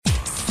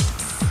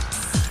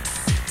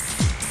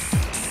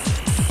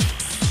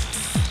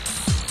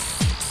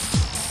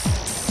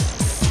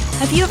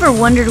Have you ever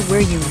wondered where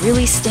you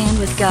really stand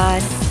with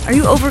God? Are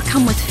you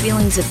overcome with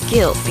feelings of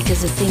guilt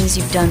because of things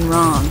you've done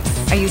wrong?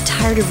 Are you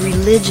tired of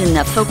religion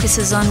that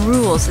focuses on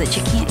rules that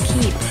you can't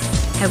keep?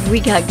 Have we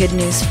got good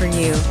news for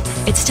you?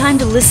 It's time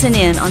to listen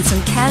in on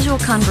some casual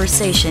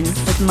conversation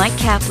with Mike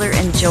Kapler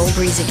and Joel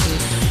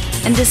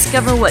Brueseke and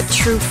discover what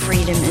true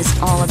freedom is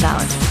all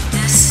about.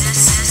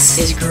 This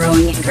is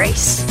Growing in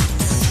Grace.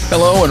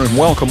 Hello and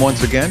welcome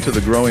once again to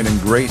the Growing in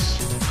Grace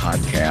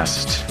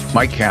podcast.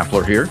 Mike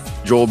Kapler here,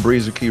 Joel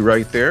Brueseke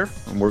right there,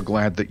 and we're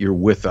glad that you're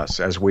with us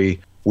as we,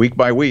 week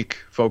by week,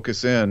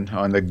 focus in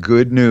on the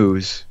good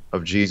news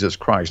of Jesus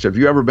Christ. Have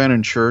you ever been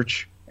in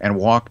church and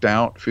walked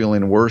out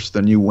feeling worse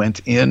than you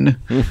went in?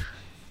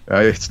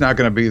 It's not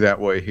going to be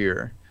that way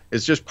here.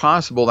 It's just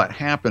possible that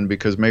happened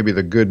because maybe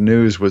the good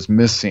news was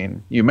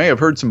missing. You may have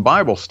heard some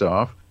Bible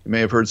stuff. You may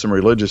have heard some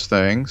religious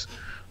things.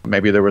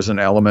 Maybe there was an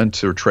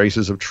element or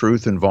traces of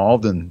truth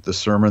involved in the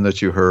sermon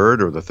that you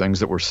heard or the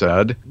things that were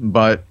said,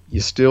 but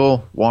you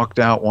still walked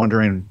out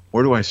wondering,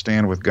 where do I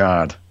stand with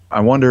God? I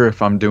wonder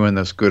if I'm doing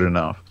this good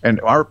enough. And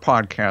our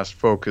podcast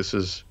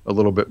focuses a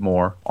little bit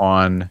more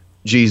on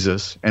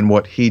Jesus and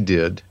what he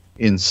did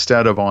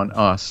instead of on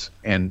us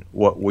and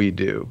what we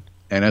do.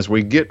 And as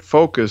we get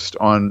focused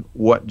on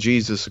what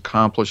Jesus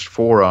accomplished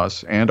for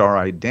us and our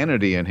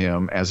identity in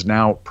him as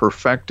now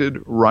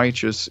perfected,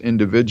 righteous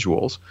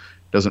individuals,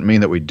 doesn't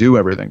mean that we do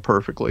everything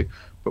perfectly,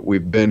 but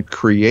we've been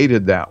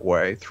created that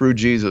way through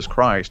Jesus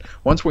Christ.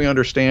 Once we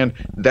understand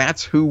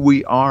that's who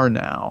we are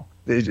now,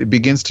 it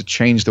begins to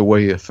change the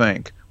way you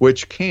think,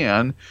 which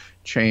can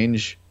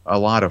change a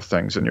lot of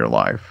things in your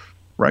life.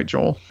 Right,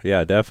 Joel?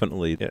 Yeah,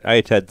 definitely.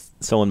 I had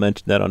someone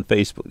mention that on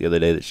Facebook the other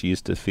day, that she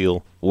used to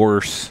feel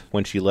worse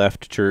when she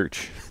left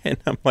church. And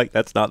I'm like,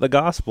 that's not the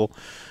gospel.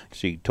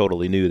 She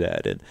totally knew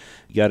that. And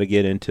you got to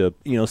get into,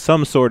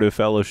 some sort of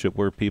fellowship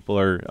where people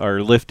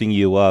are lifting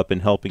you up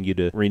and helping you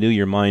to renew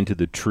your mind to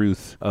the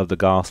truth of the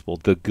gospel,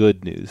 the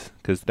good news,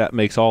 because that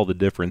makes all the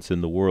difference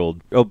in the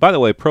world. Oh, by the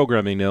way,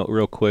 programming note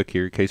real quick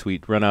here in case we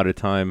run out of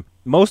time.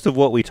 Most of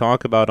what we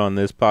talk about on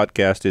this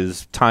podcast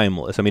is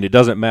timeless. I mean, it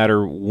doesn't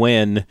matter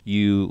when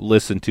you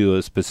listen to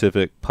a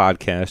specific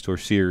podcast or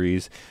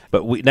series,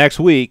 but next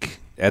week,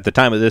 at the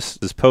time of this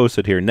is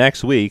posted here,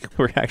 next week,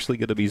 we're actually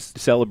going to be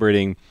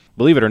celebrating,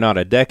 believe it or not,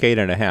 a decade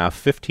and a half,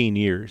 15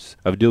 years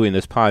of doing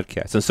this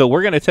podcast. And so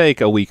we're going to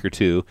take a week or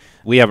two.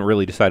 We haven't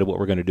really decided what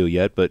we're going to do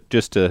yet, but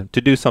just to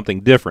do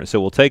something different. So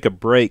we'll take a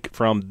break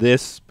from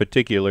this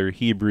particular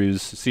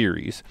Hebrews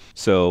series.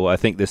 So I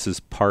think this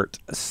is part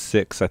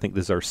 6. I think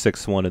this is our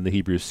 6th one in the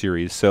Hebrews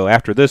series. So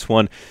after this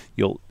one,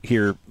 you'll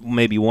hear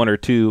maybe 1 or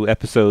 2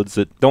 episodes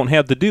that don't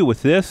have to do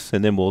with this,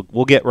 and then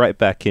we'll get right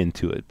back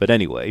into it. But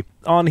anyway,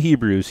 on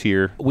Hebrews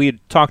here, we had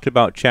talked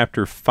about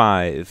chapter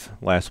 5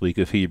 last week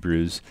of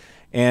Hebrews,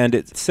 and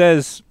it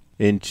says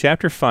in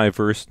chapter 5,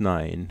 verse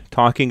 9,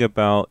 talking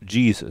about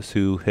Jesus,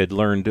 who had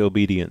learned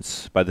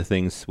obedience by the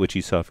things which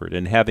he suffered,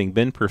 and having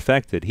been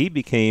perfected, he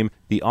became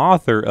the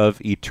author of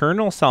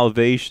eternal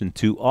salvation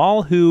to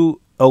all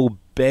who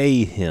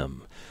obey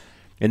him.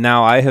 And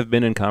now I have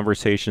been in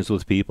conversations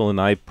with people,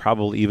 and I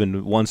probably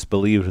even once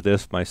believed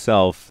this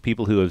myself,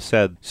 people who have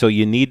said, so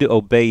you need to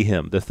obey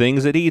him. The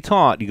things that he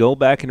taught, you go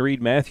back and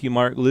read Matthew,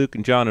 Mark, Luke,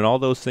 and John, and all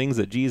those things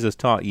that Jesus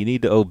taught, you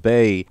need to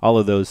obey all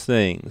of those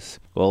things.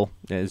 Well,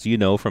 as you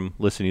know from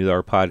listening to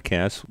our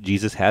podcast,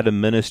 Jesus had a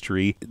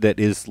ministry that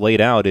is laid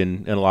out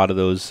in a lot of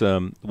those,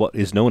 what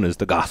is known as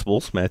the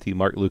Gospels, Matthew,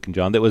 Mark, Luke, and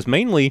John, that was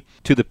mainly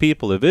to the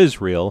people of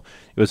Israel.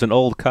 It was an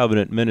old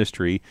covenant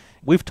ministry.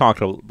 We've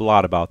talked a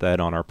lot about that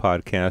on our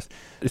podcast.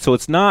 So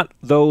it's not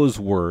those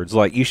words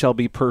like, you shall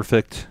be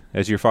perfect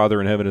as your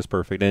Father in heaven is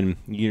perfect, and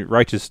your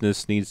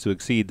righteousness needs to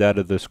exceed that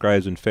of the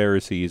scribes and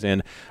Pharisees.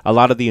 And a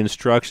lot of the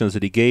instructions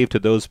that he gave to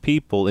those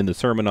people in the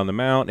Sermon on the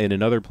Mount and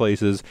in other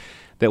places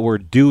that were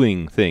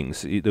doing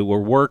things, that were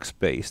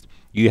works-based.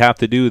 You have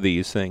to do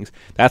these things.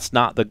 That's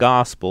not the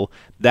gospel.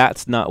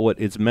 That's not what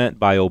is meant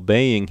by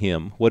obeying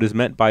him. What is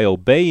meant by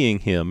obeying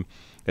him,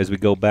 as we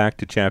go back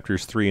to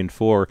chapters 3 and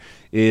 4,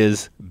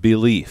 is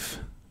belief.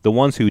 The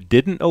ones who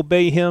didn't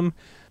obey him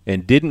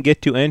and didn't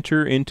get to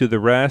enter into the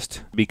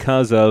rest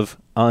because of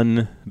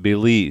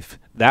unbelief.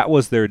 That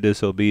was their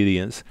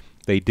disobedience.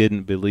 They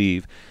didn't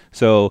believe.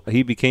 So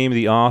he became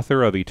the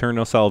author of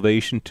eternal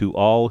salvation to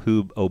all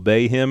who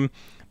obey him.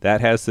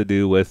 That has to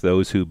do with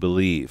those who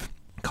believe.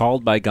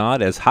 Called by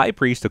God as high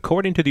priest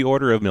according to the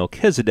order of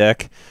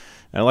Melchizedek.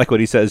 I like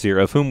what he says here,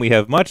 of whom we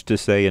have much to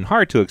say and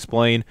hard to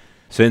explain,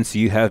 since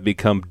you have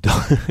become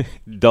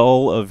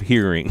dull of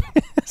hearing.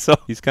 So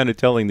he's kind of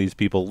telling these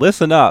people,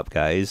 listen up,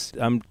 guys.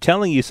 I'm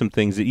telling you some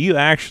things that you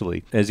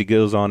actually, as he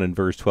goes on in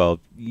verse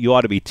 12, you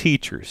ought to be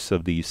teachers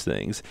of these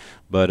things,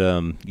 but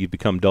you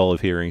become dull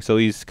of hearing. So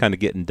he's kind of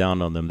getting down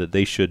on them that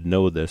they should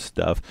know this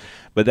stuff.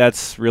 But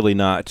that's really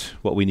not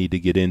what we need to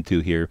get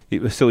into here.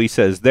 So he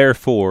says,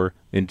 therefore,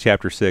 in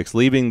chapter 6,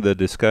 leaving the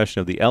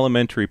discussion of the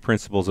elementary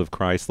principles of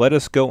Christ, let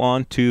us go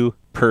on to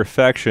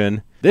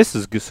perfection. This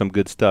is some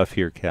good stuff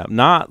here, Cap.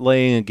 Not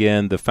laying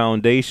again the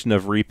foundation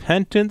of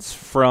repentance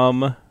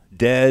from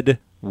dead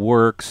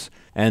works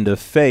and of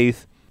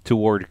faith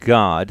toward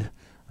God.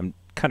 I'm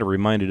kind of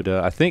reminded,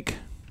 I think,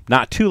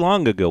 not too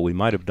long ago, we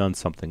might have done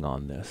something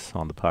on this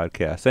on the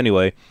podcast.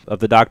 Anyway, of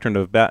the doctrine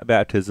of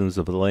baptisms,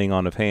 of the laying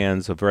on of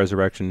hands, of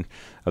resurrection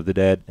of the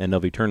dead, and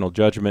of eternal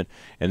judgment.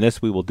 And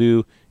this we will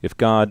do if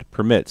God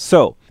permits.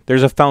 So,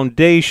 there's a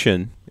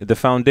foundation. The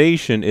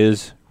foundation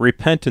is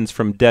repentance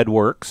from dead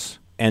works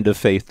and of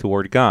faith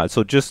toward God.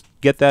 So just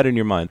get that in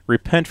your mind.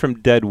 Repent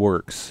from dead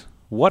works.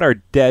 What are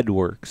dead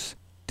works?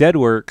 Dead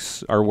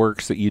works are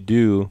works that you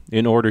do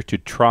in order to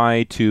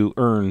try to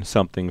earn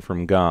something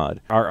from God.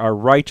 Our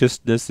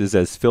righteousness is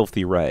as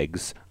filthy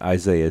rags,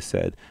 Isaiah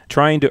said.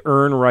 Trying to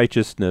earn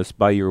righteousness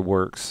by your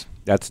works,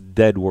 that's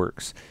dead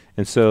works.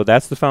 And so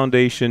that's the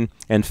foundation,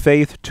 and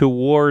faith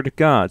toward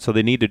God. So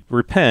they need to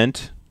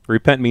repent.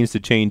 Repent means to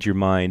change your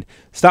mind.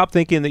 Stop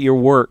thinking that your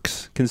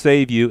works can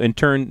save you and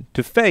turn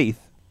to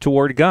faith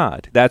toward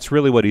God. That's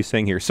really what he's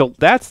saying here. So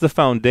that's the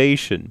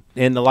foundation,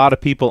 and a lot of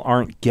people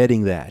aren't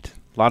getting that.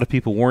 A lot of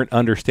people weren't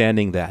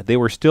understanding that. They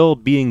were still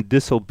being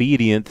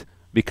disobedient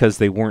because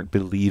they weren't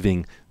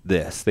believing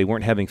this. They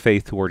weren't having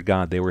faith toward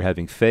God. They were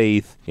having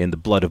faith in the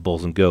blood of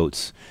bulls and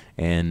goats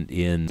and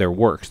in their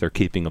works, their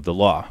keeping of the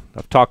law.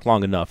 I've talked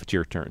long enough. It's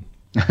your turn.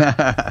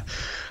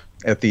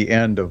 At the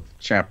end of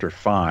chapter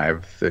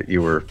 5 that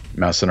you were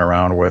messing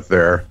around with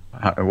there,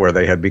 where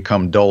they had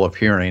become dull of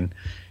hearing,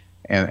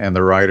 and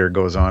the writer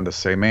goes on to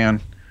say, man,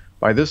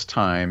 by this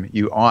time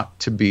you ought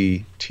to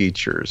be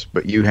teachers,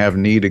 but you have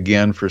need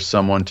again for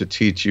someone to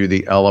teach you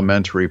the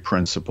elementary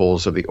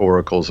principles of the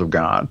oracles of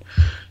God,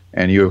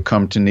 and you have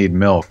come to need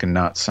milk and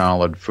not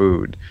solid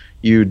food.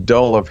 You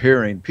dull of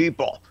hearing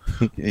people.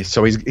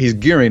 So he's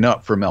gearing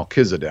up for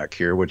Melchizedek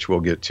here, which we'll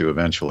get to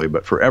eventually.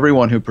 But for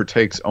everyone who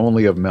partakes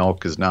only of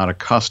milk is not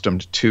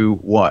accustomed to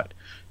what?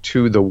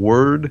 To the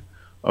word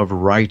of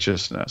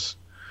righteousness.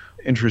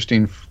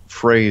 Interesting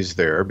phrase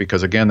there,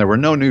 because again, there were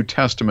no New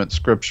Testament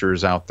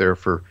scriptures out there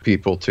for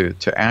people to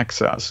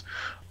access.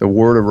 The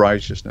word of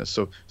righteousness.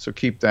 So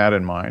keep that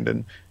in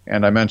mind.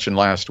 And I mentioned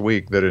last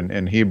week that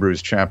in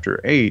Hebrews chapter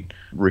 8,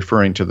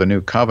 referring to the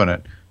new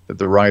covenant, that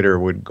the writer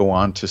would go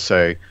on to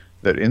say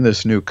that in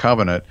this new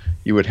covenant,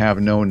 you would have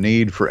no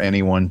need for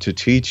anyone to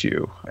teach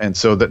you. And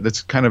so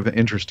that's kind of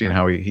interesting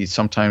how he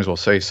sometimes will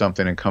say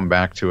something and come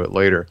back to it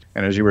later.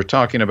 And as you were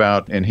talking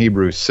about in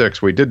Hebrews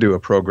 6, we did do a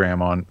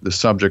program on the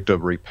subject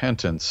of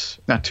repentance,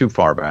 not too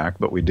far back,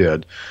 but we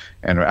did.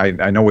 And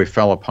I know we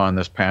fell upon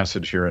this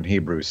passage here in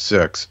Hebrews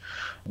 6,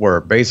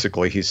 where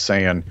basically he's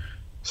saying,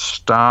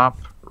 stop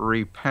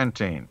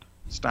repenting.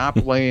 Stop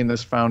laying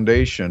this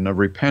foundation of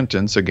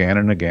repentance again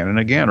and again and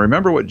again.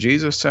 Remember what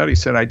Jesus said? He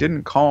said, I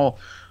didn't call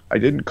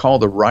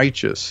the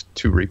righteous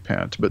to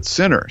repent, but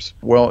sinners.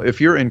 Well,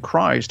 if you're in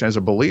Christ as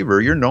a believer,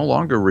 you're no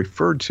longer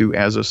referred to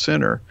as a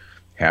sinner.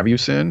 Have you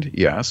sinned?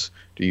 Yes.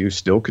 Do you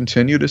still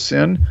continue to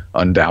sin?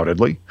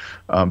 Undoubtedly.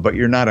 But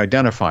you're not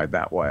identified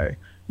that way.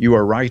 You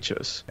are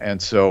righteous.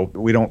 And so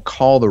we don't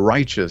call the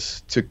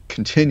righteous to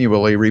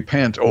continually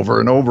repent over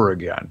and over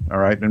again. All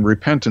right. And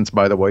repentance,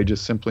 by the way,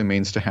 just simply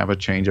means to have a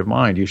change of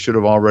mind. You should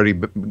have already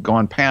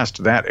gone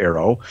past that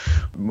arrow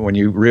when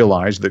you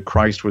realized that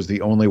Christ was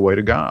the only way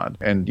to God.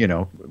 And,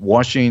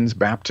 washings,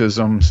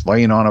 baptisms,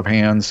 laying on of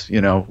hands,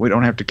 we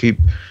don't have to keep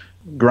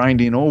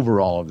grinding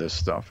over all of this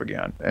stuff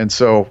again. And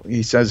so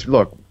he says,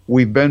 look,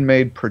 we've been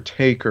made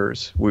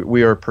partakers.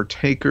 We are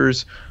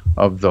partakers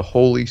of the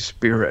Holy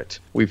Spirit.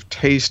 We've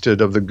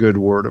tasted of the good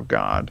word of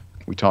God.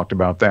 We talked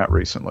about that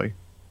recently.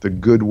 The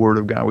good word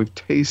of God. We've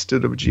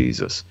tasted of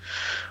Jesus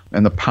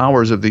and the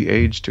powers of the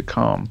age to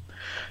come.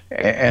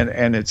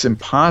 And it's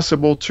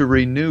impossible to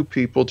renew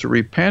people to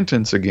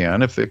repentance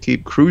again if they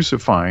keep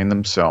crucifying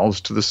themselves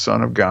to the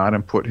Son of God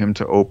and put him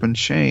to open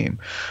shame.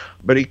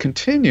 But he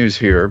continues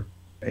here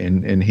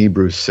in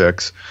Hebrews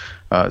 6.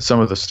 Some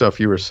of the stuff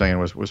you were saying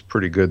was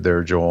pretty good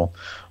there, Joel.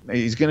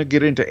 He's going to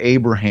get into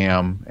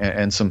Abraham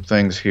and some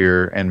things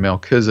here, and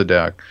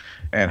Melchizedek,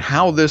 and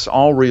how this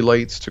all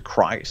relates to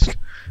Christ.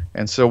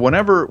 And so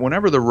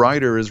whenever the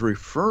writer is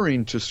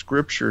referring to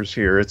scriptures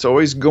here, it's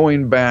always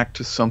going back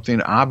to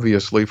something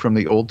obviously from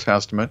the Old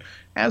Testament,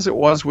 as it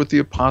was with the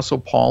Apostle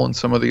Paul and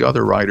some of the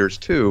other writers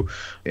too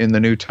in the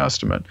New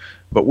Testament.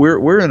 But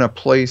we're in a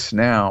place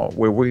now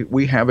where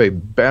we have a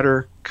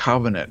better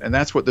covenant. And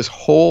that's what this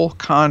whole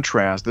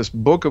contrast, this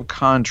book of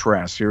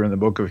contrast here in the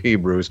book of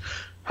Hebrews,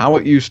 how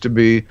it used to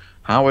be,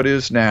 how it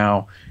is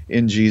now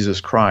in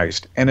Jesus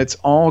Christ. And it's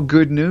all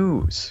good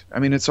news. I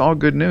mean, it's all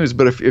good news.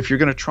 But if you're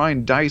going to try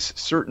and dice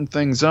certain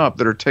things up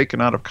that are taken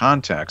out of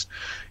context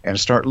and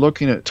start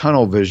looking at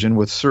tunnel vision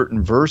with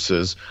certain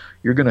verses,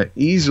 you're going to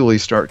easily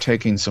start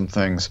taking some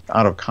things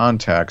out of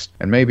context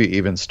and maybe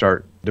even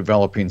start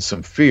developing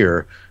some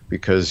fear,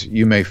 because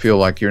you may feel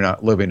like you're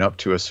not living up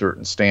to a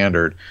certain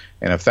standard.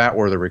 And if that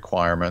were the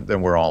requirement,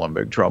 then we're all in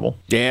big trouble.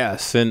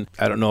 Yes, and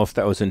I don't know if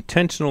that was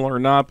intentional or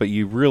not, but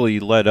you really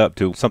led up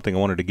to something I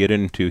wanted to get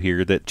into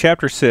here, that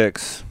chapter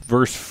 6,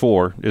 verse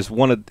 4 is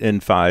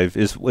and 5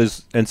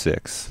 and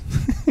 6.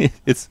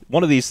 It's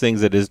one of these things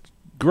that is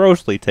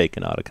grossly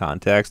taken out of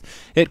context.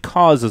 It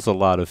causes a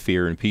lot of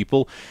fear in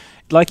people.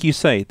 like you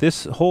say,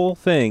 this whole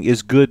thing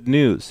is good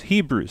news.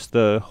 Hebrews,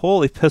 the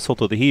whole epistle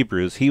to the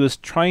Hebrews, he was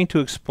trying to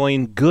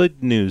explain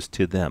good news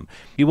to them.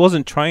 He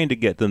wasn't trying to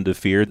get them to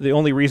fear. The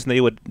only reason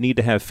they would need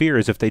to have fear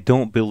is if they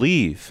don't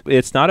believe.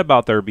 It's not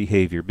about their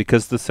behavior,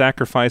 because the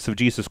sacrifice of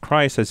Jesus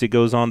Christ, as he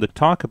goes on to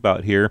talk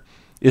about here,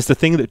 is the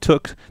thing that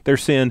took their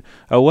sin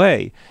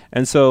away.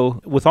 And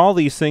so with all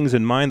these things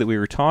in mind that we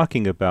were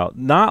talking about,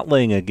 not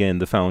laying again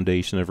the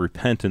foundation of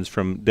repentance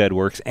from dead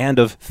works and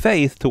of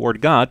faith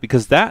toward God,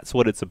 because that's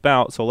what it's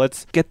about. So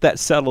let's get that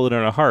settled in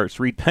our hearts.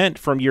 Repent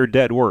from your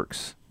dead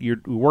works. Your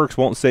works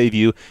won't save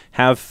you.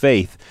 Have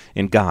faith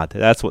in God.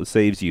 That's what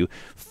saves you.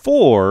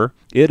 For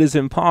it is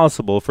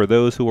impossible for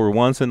those who were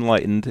once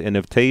enlightened and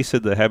have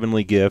tasted the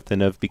heavenly gift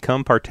and have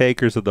become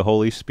partakers of the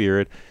Holy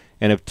Spirit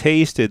and have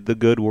tasted the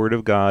good word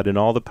of God and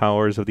all the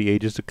powers of the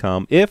ages to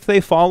come, if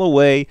they fall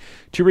away,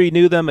 to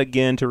renew them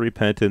again to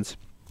repentance,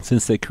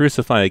 since they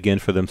crucify again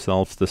for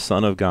themselves the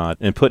Son of God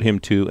and put him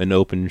to an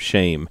open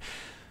shame.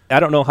 I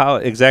don't know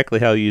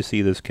exactly how you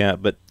see this, Cap,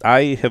 but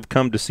I have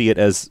come to see it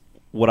as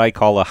what I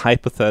call a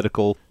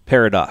hypothetical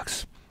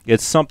paradox.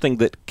 It's something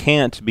that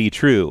can't be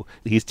true.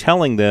 He's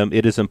telling them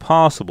it is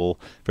impossible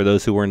for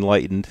those who were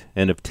enlightened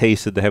and have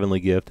tasted the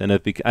heavenly gift.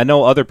 And I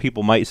know other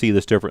people might see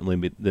this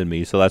differently than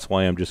me, so that's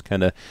why I'm just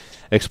kind of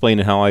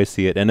explaining how I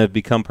see it, and have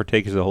become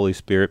partakers of the Holy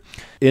Spirit.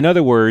 In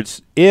other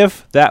words,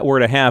 if that were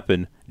to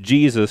happen,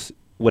 Jesus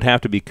would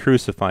have to be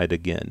crucified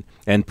again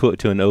and put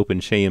to an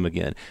open shame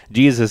again.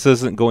 Jesus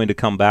isn't going to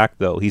come back,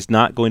 though. He's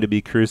not going to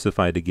be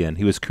crucified again.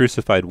 He was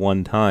crucified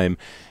one time,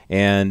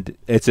 and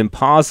it's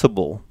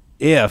impossible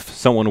if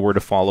someone were to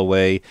fall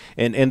away.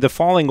 And the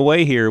falling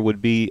away here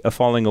would be a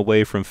falling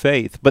away from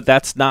faith. But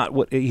that's not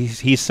what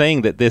he's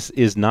saying, that this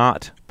is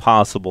not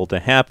possible to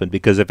happen,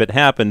 because if it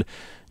happened,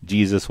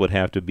 Jesus would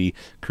have to be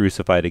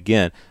crucified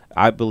again.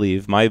 My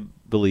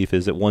belief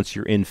is that once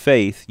you're in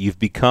faith, you've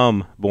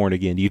become born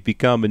again. You've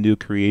become a new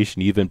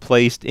creation. You've been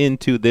placed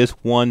into this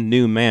one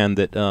new man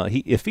that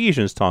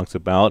Ephesians talks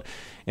about,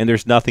 and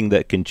there's nothing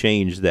that can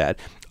change that.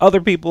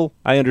 Other people,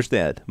 I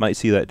understand, might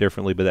see that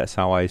differently, but that's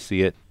how I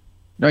see it.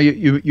 No,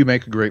 you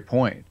make a great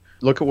point.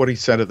 Look at what he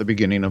said at the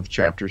beginning of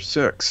chapter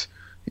 6.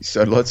 He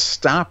said, let's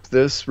stop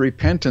this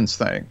repentance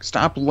thing.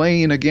 Stop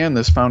laying again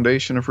this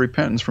foundation of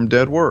repentance from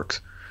dead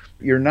works.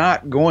 You're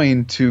not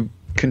going to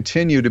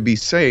continue to be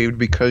saved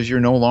because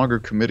you're no longer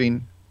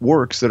committing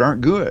works that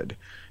aren't good.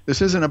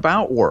 This isn't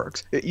about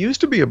works. It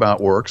used to be about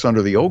works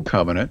under the old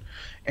covenant,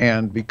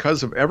 and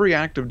because of every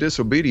act of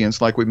disobedience,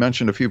 like we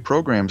mentioned a few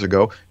programs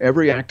ago,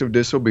 every act of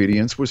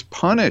disobedience was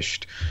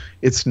punished.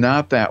 It's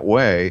not that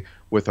way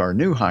with our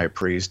new high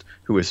priest,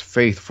 who is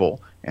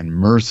faithful and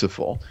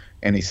merciful.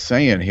 And he's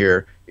saying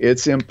here,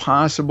 it's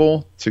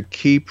impossible to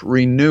keep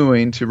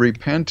renewing to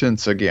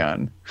repentance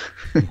again.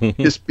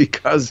 Just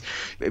because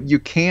you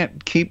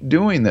can't keep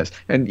doing this.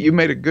 And you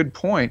made a good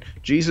point.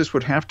 Jesus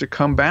would have to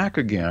come back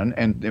again,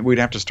 and we'd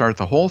have to start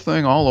the whole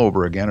thing all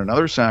over again,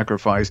 another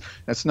sacrifice.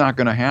 That's not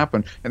going to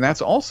happen. And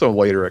that's also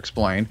later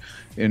explained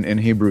in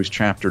Hebrews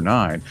chapter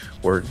 9,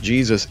 where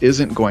Jesus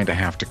isn't going to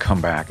have to come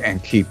back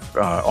and keep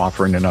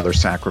offering another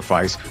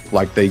sacrifice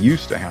like they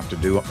used to have to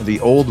do the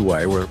old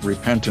way, where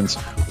repentance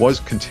was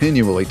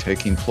continually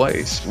taking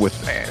place with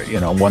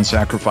one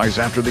sacrifice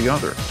after the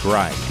other.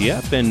 Right.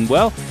 Yep. And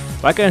well,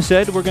 like I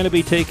said, we're going to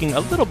be taking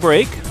a little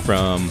break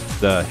from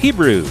the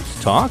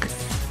Hebrews talk,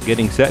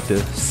 getting set to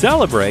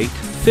celebrate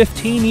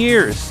 15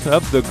 years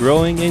of the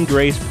Growing in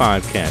Grace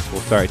podcast.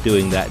 We'll start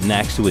doing that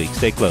next week.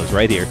 Stay close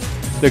right here.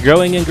 The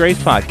Growing in Grace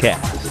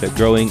podcast at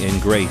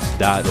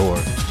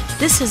growingingrace.org.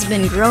 This has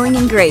been Growing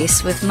in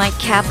Grace with Mike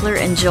Kapler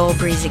and Joel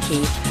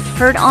Brieseke,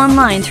 heard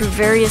online through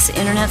various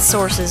internet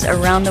sources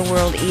around the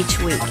world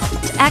each week.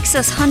 To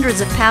access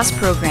hundreds of past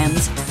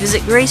programs,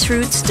 visit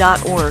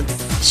graceroots.org.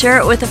 Share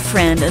it with a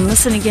friend and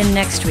listen again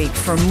next week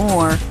for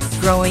more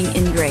Growing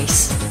in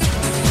Grace.